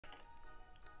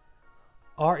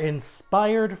Are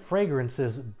inspired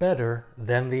fragrances better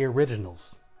than the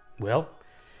originals? Well,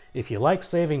 if you like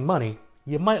saving money,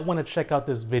 you might want to check out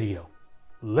this video.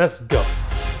 Let's go!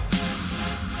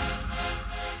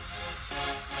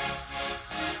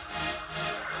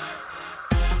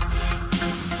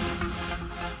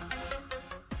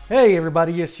 Hey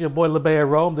everybody, it's your boy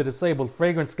labbearome, the disabled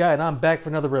fragrance guy, and I'm back for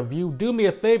another review. Do me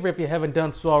a favor if you haven't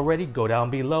done so already, go down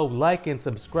below, like and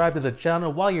subscribe to the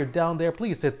channel. While you're down there,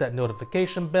 please hit that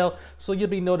notification bell so you'll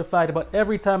be notified about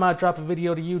every time I drop a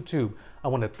video to YouTube. I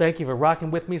want to thank you for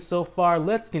rocking with me so far.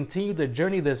 Let's continue the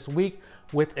journey this week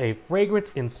with a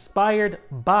fragrance inspired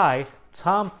by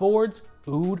Tom Ford's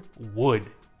Oud Wood.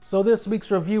 So this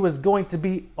week's review is going to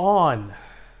be on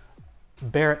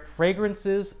Barrett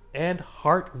Fragrances and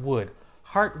Heartwood.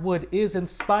 Heartwood is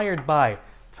inspired by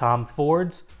Tom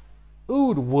Ford's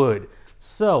Oud Wood.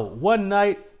 So one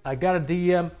night I got a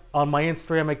DM on my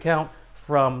Instagram account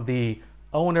from the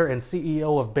owner and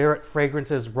CEO of Barrett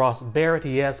Fragrances, Ross Barrett.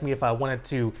 He asked me if I wanted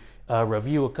to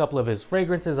review a couple of his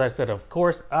fragrances. I said, of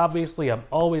course. Obviously, I'm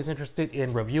always interested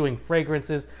in reviewing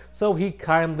fragrances. So he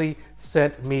kindly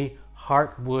sent me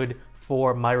Heartwood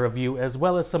for my review, as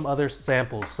well as some other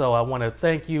samples. So I want to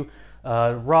thank you,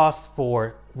 Ross,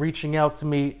 for reaching out to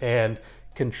me and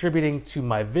contributing to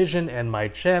my vision and my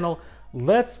channel.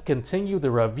 Let's continue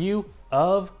the review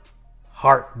of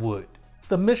Heartwood.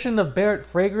 The mission of Barrett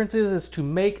Fragrances is to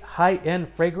make high-end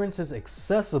fragrances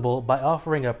accessible by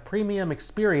offering a premium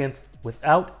experience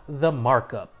without the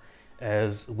markup.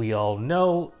 As we all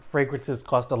know, fragrances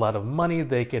cost a lot of money.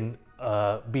 They can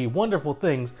be wonderful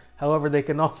things. However, they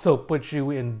can also put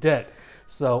you in debt.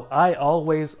 So I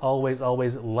always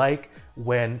like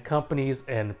when companies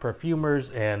and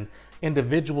perfumers and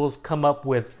individuals come up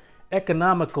with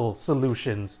economical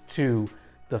solutions to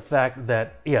the fact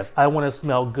that, yes, I want to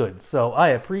smell good. So I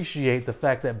appreciate the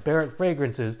fact that Barrett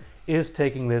Fragrances is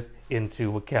taking this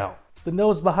into account. The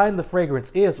nose behind the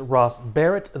fragrance is Ross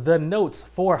Barrett. The notes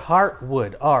for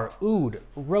Heartwood are oud,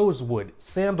 rosewood,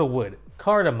 sandalwood,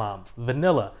 cardamom,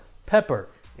 vanilla, pepper.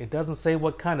 It doesn't say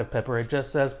what kind of pepper, it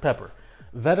just says pepper.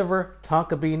 Vetiver,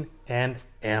 tonka bean, and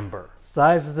amber.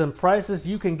 Sizes and prices: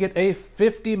 you can get a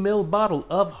 50 ml bottle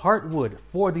of Heartwood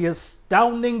for the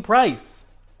astounding price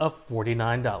of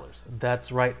 $49.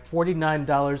 That's right,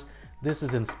 $49. This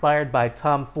is inspired by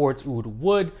Tom Ford's Oud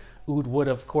Wood. Oud Wood,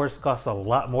 of course, costs a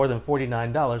lot more than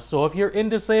 $49. So if you're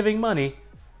into saving money,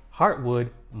 Heartwood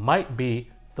might be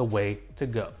the way to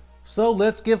go. So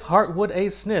let's give Heartwood a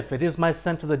sniff. It is my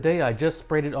scent of the day. I just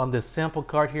sprayed it on this sample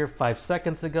card here 5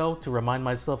 seconds ago to remind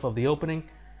myself of the opening.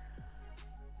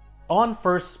 On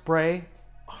first spray,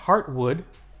 Heartwood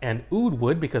and Oud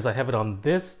Wood, because I have it on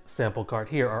this sample card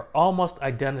here, are almost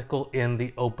identical in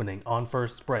the opening on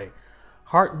first spray.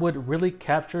 Heartwood really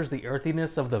captures the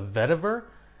earthiness of the vetiver,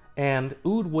 and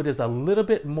Oud Wood is a little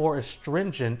bit more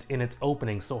astringent in its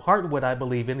opening. So Heartwood, I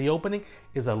believe, in the opening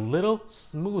is a little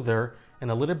smoother and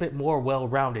a little bit more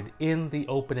well-rounded in the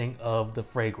opening of the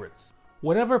fragrance.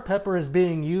 Whatever pepper is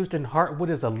being used in Heartwood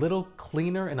is a little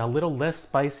cleaner and a little less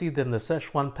spicy than the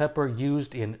Szechuan pepper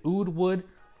used in Oud Wood.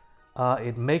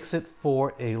 It makes it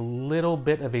for a little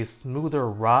bit of a smoother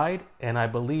ride, and I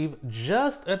believe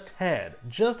just a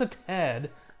tad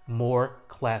more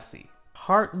classy.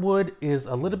 Heartwood is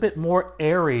a little bit more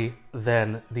airy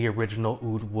than the original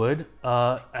Oud Wood,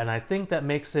 and I think that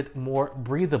makes it more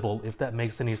breathable, if that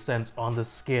makes any sense, on the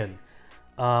skin.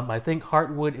 I think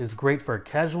Heartwood is great for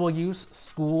casual use,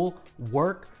 school,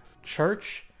 work,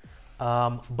 church,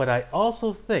 but I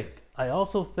also think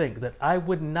that I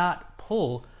would not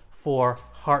pull for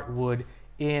Heartwood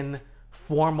in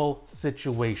formal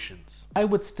situations. I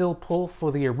would still pull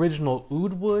for the original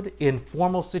Oud Wood in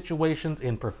formal situations,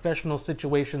 in professional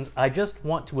situations. I just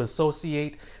want to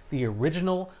associate the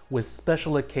original with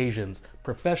special occasions,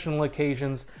 professional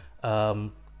occasions,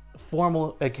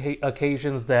 formal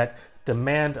occasions that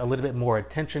demand a little bit more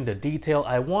attention to detail.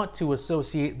 I want to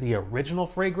associate the original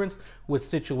fragrance with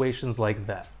situations like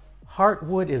that.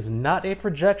 Heartwood is not a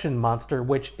projection monster,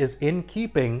 which is in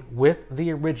keeping with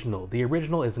the original. The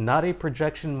original is not a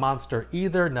projection monster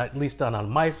either, not at least not on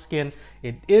my skin.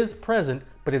 It is present,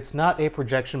 but it's not a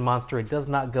projection monster. It does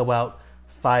not go out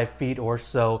 5 feet or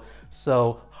so.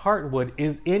 So Heartwood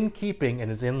is in keeping and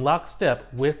is in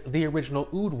lockstep with the original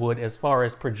Oud Wood as far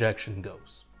as projection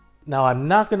goes. Now, I'm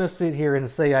not going to sit here and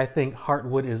say I think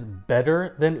Heartwood is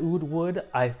better than Oud Wood.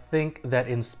 I think that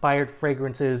inspired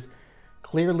fragrances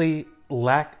clearly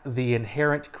lack the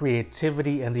inherent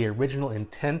creativity and the original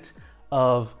intent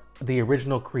of the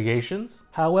original creations.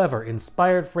 However,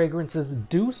 inspired fragrances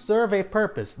do serve a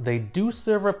purpose. They do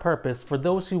serve a purpose for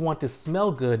those who want to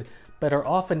smell good but are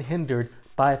often hindered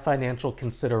by financial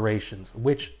considerations,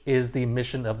 which is the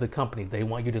mission of the company. They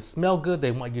want you to smell good, they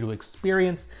want you to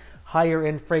experience higher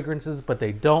end fragrances, but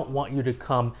they don't want you to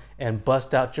come and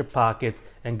bust out your pockets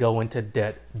and go into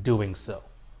debt doing so.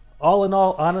 All in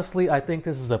all, honestly, I think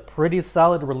this is a pretty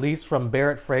solid release from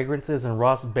Barrett Fragrances and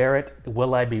Ross Barrett.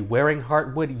 Will I be wearing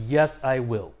Heartwood? Yes, I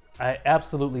will. I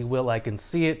absolutely will. I can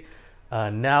see it.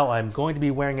 Now I'm going to be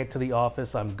wearing it to the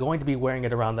office. I'm going to be wearing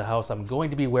it around the house. I'm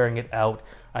going to be wearing it out.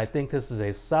 I think this is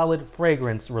a solid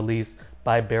fragrance release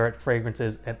by Barrett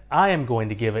Fragrances, and I am going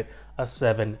to give it a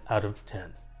 7 out of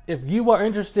 10. If you are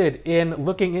interested in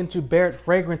looking into Barrett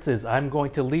Fragrances, I'm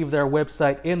going to leave their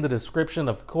website in the description.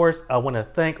 Of course, I want to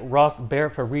thank Ross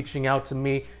Barrett for reaching out to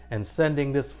me and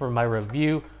sending this for my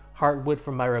review, Heartwood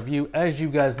for my review. As you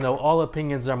guys know, all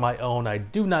opinions are my own. I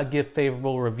do not give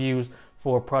favorable reviews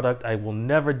for a product. I will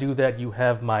never do that. You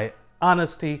have my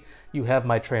honesty, you have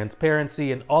my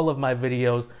transparency in all of my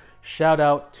videos. Shout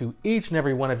out to each and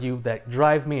every one of you that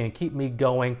drive me and keep me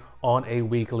going on a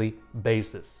weekly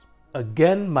basis.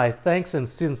 Again, my thanks and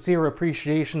sincere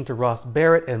appreciation to Ross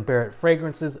Barrett and Barrett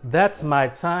Fragrances. That's my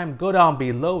time. Go down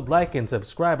below, like and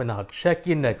subscribe, and I'll check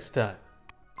you next time.